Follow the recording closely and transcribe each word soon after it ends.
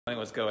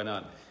What's going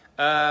on?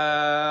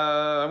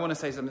 I want to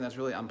say something that's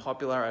really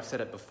unpopular. I've said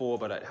it before,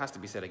 but it has to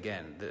be said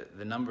again.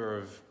 The number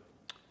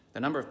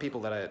of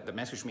people that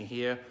message me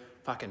here,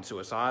 fucking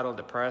suicidal,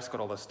 depressed,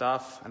 got all this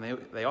stuff, and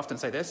they often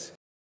say this.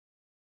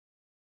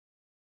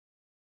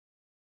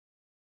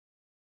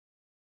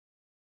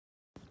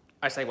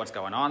 I say what's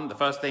going on. The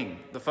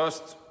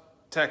first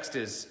text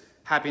is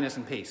happiness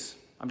and peace.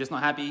 I'm just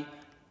not happy.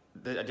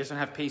 I just don't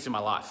have peace in my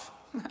life.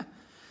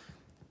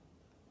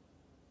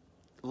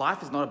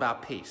 Life is not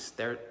about peace.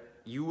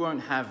 You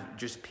won't have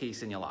just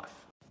peace in your life.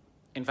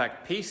 In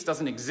fact, peace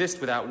doesn't exist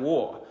without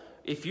war.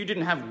 If you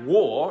didn't have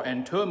war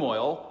and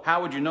turmoil,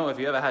 how would you know if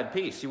you ever had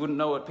peace? You wouldn't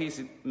know what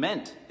peace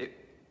meant.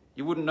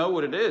 You wouldn't know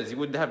what it is. You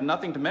would have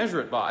nothing to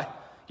measure it by.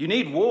 You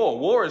need war.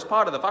 War is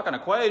part of the fucking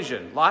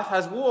equation. Life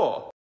has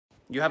war.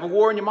 You have a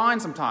war in your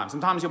mind sometimes.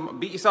 Sometimes you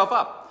beat yourself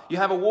up. You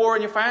have a war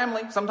in your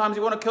family. Sometimes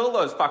you want to kill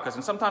those fuckers,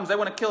 and sometimes they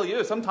want to kill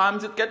you.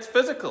 Sometimes it gets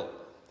physical.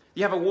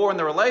 You have a war in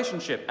the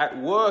relationship, at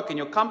work, in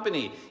your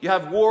company. You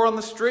have war on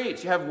the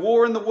streets. You have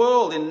war in the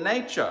world, in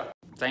nature.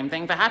 Same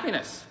thing for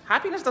happiness.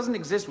 Happiness doesn't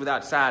exist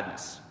without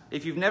sadness.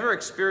 If you've never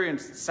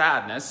experienced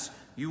sadness,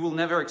 you will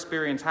never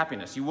experience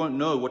happiness. You won't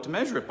know what to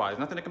measure it by. There's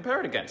nothing to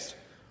compare it against.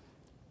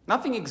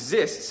 Nothing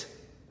exists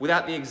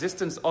without the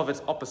existence of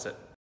its opposite.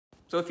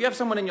 So if you have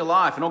someone in your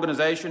life, an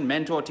organization,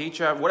 mentor,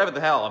 teacher, whatever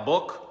the hell, a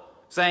book,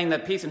 saying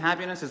that peace and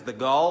happiness is the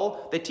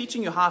goal, they're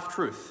teaching you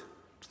half-truth.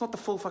 It's not the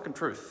full fucking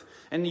truth.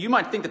 And you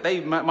might think that they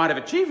might have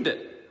achieved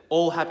it.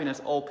 All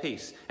happiness, all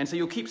peace. And so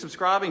you'll keep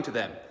subscribing to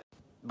them.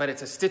 But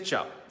it's a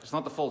stitch-up. It's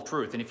not the full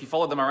truth. And if you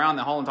follow them around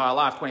their whole entire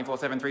life, 24/7,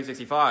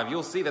 365,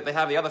 you'll see that they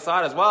have the other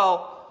side as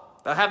well.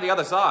 They'll have the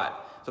other side.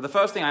 So the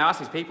first thing I ask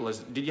these people is,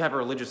 did you have a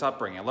religious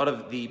upbringing? A lot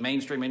of the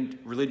mainstream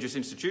religious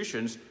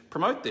institutions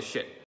promote this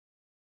shit.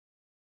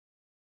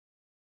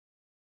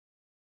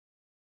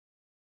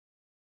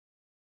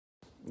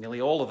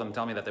 Nearly all of them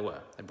tell me that they were.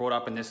 They brought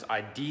up in this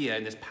idea,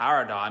 in this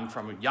paradigm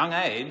from a young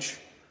age,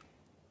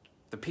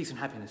 the peace and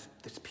happiness.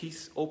 There's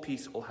peace,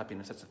 all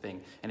happiness, that's the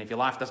thing. And if your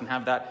life doesn't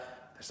have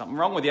that, there's something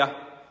wrong with you.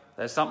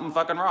 There's something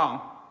fucking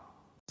wrong.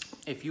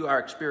 If you are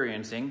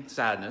experiencing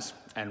sadness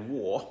and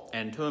war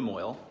and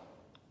turmoil,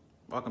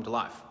 welcome to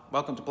life.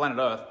 Welcome to planet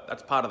Earth.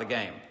 That's part of the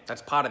game.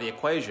 That's part of the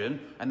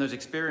equation. And those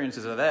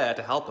experiences are there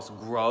to help us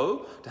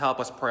grow, to help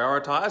us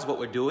prioritize what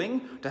we're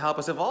doing, to help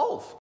us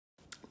evolve.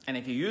 And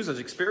if you use those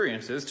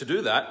experiences to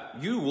do that,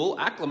 you will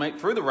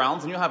acclimate through the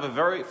realms and you'll have a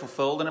very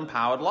fulfilled and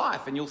empowered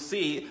life. And you'll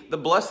see the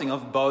blessing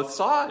of both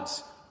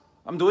sides.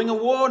 I'm doing a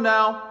war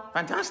now.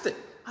 Fantastic.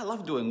 I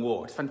love doing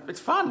war. It's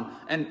fun.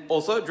 And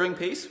also, during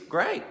peace,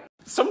 great.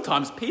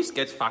 Sometimes peace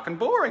gets fucking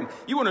boring.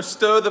 You want to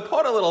stir the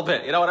pot a little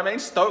bit, you know what I mean?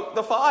 Stoke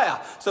the fire.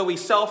 So we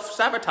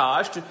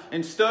self-sabotage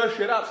and stir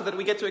shit up so that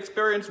we get to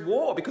experience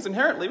war. Because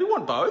inherently, we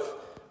want both.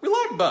 We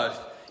like both.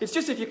 It's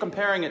just if you're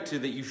comparing it to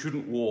that you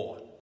shouldn't war.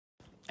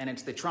 And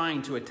it's they're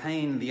trying to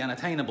attain the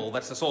unattainable.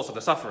 That's the source of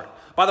the suffering.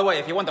 By the way,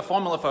 if you want the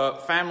formula for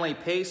family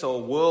peace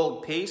or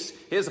world peace,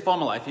 here's the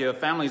formula. If your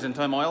family's in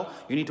turmoil,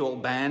 you need to all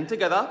band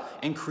together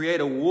and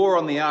create a war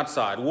on the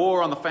outside,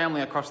 war on the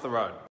family across the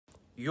road.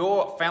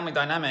 Your family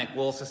dynamic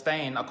will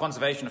sustain a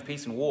conservation of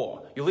peace and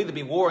war. You'll either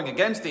be warring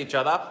against each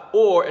other,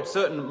 or at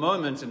certain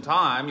moments in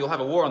time, you'll have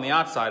a war on the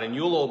outside and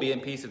you'll all be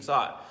in peace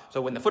inside. So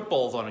when the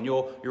football's on and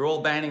you're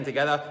all banding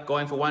together,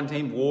 going for one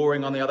team,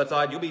 warring on the other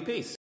side, you'll be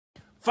peace.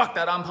 Fuck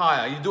that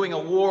umpire, you're doing a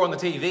war on the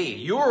TV.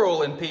 You're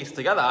all in peace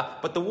together,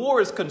 but the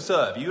war is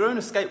conserved. You don't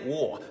escape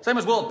war. Same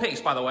as world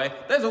peace, by the way.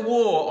 There's a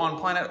war on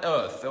planet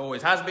Earth. There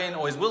always has been,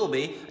 always will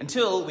be,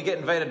 until we get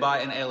invaded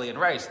by an alien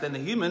race. Then the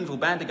humans will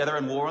band together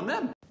and war on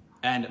them.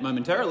 And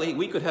momentarily,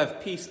 we could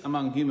have peace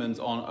among humans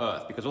on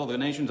Earth, because all the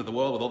nations of the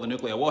world with all the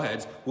nuclear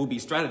warheads will be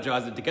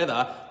strategizing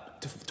together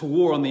to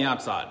war on the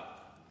outside.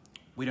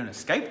 We don't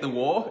escape the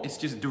war, it's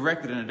just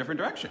directed in a different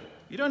direction.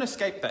 You don't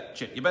escape that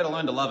shit. You better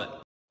learn to love it.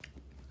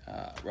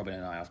 Robin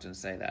and I often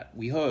say that.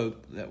 We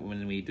hope that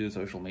when we do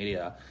social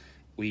media,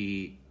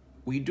 we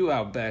do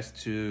our best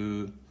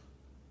to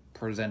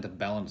present a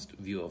balanced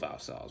view of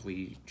ourselves.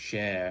 We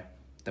share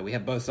that we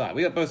have both sides.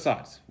 We got both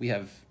sides. We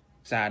have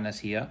sadness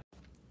here.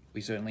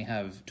 We certainly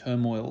have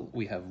turmoil.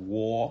 We have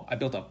war. I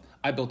built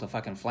a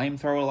fucking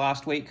flamethrower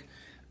last week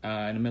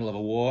in the middle of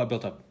a war.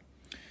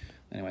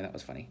 Anyway, that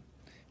was funny.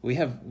 We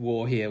have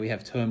war here. We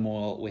have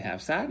turmoil. We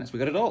have sadness. We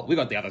got it all. We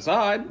got the other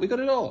side. We got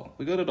it all.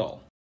 We got it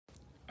all.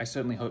 I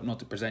certainly hope not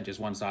to present just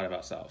one side of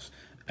ourselves.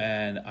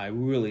 And I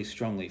really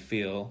strongly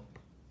feel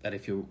that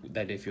if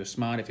you're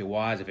smart, if you're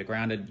wise, if you're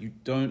grounded, you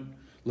don't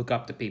look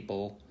up to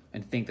people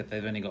and think that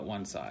they've only got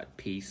one side.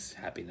 Peace,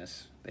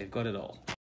 happiness. They've got it all.